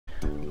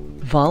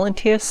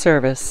Volunteer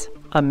Service,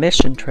 A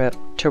Mission Trip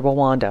to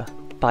Rwanda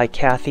by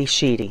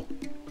Sheedy.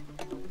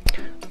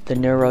 The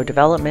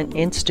Neurodevelopment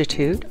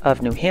Institute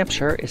of New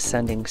Hampshire is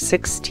sending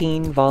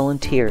 16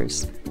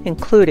 volunteers,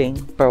 including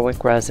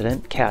Berwick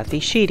resident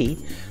Kathy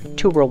Sheedy,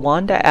 to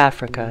Rwanda,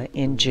 Africa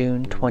in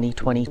June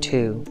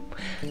 2022.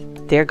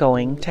 They're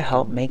going to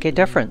help make a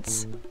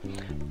difference.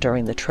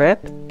 During the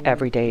trip,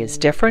 every day is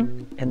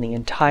different, and the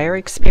entire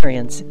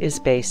experience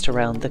is based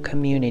around the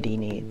community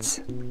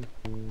needs.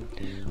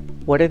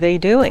 What are they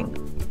doing?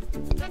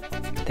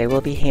 They will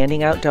be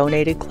handing out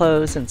donated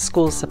clothes and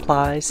school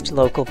supplies to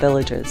local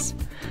villages,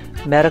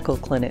 medical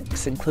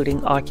clinics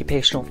including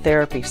occupational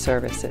therapy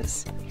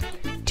services,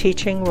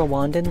 teaching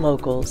Rwandan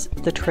locals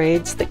the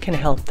trades that can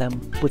help them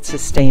with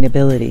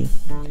sustainability,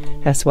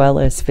 as well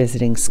as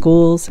visiting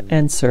schools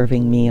and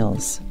serving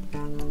meals.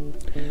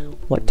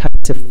 What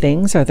types of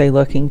things are they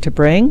looking to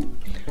bring?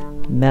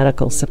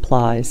 Medical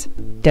supplies,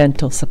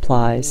 dental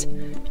supplies,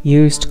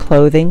 used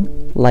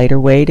clothing, lighter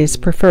weight is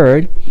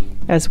preferred,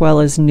 as well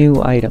as new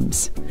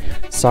items.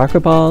 Soccer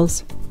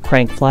balls,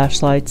 crank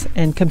flashlights,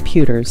 and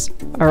computers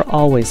are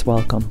always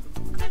welcome.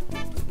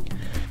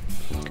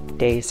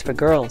 Days for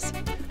Girls.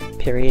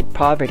 Period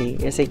poverty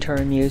is a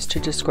term used to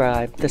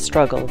describe the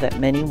struggle that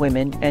many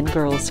women and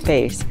girls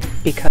face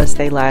because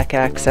they lack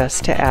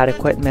access to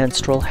adequate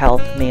menstrual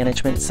health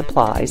management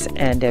supplies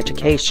and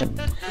education.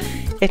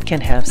 It can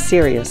have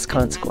serious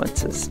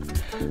consequences.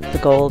 The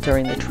goal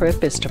during the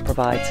trip is to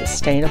provide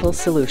sustainable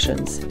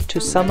solutions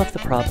to some of the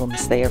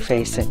problems they are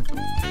facing.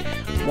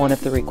 One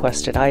of the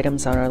requested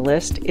items on our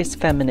list is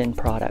feminine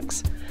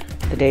products.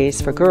 The Days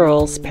for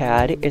Girls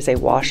pad is a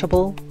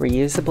washable,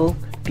 reusable,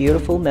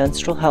 beautiful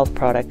menstrual health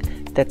product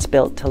that's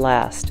built to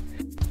last.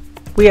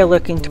 We are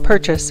looking to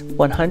purchase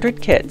 100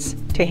 kits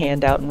to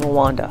hand out in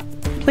Rwanda.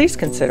 Please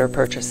consider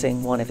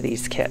purchasing one of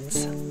these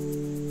kits.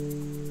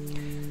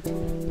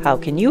 How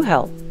can you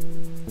help?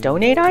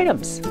 Donate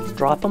items.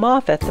 Drop them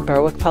off at the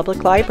Berwick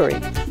Public Library,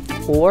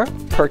 or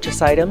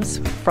purchase items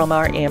from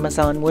our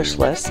Amazon wish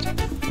list,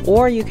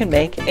 or you can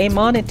make a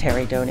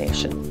monetary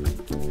donation.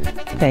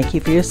 Thank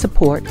you for your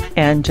support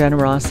and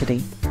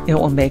generosity. It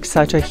will make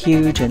such a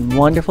huge and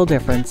wonderful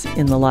difference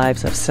in the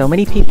lives of so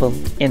many people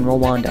in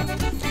Rwanda.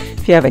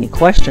 If you have any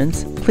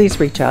questions,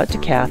 please reach out to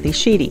Kathy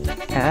Sheedy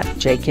at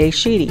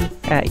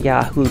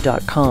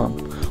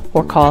jksheedy@yahoo.com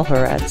or call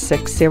her at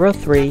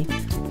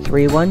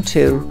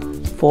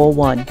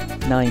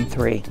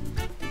 603-312-4193.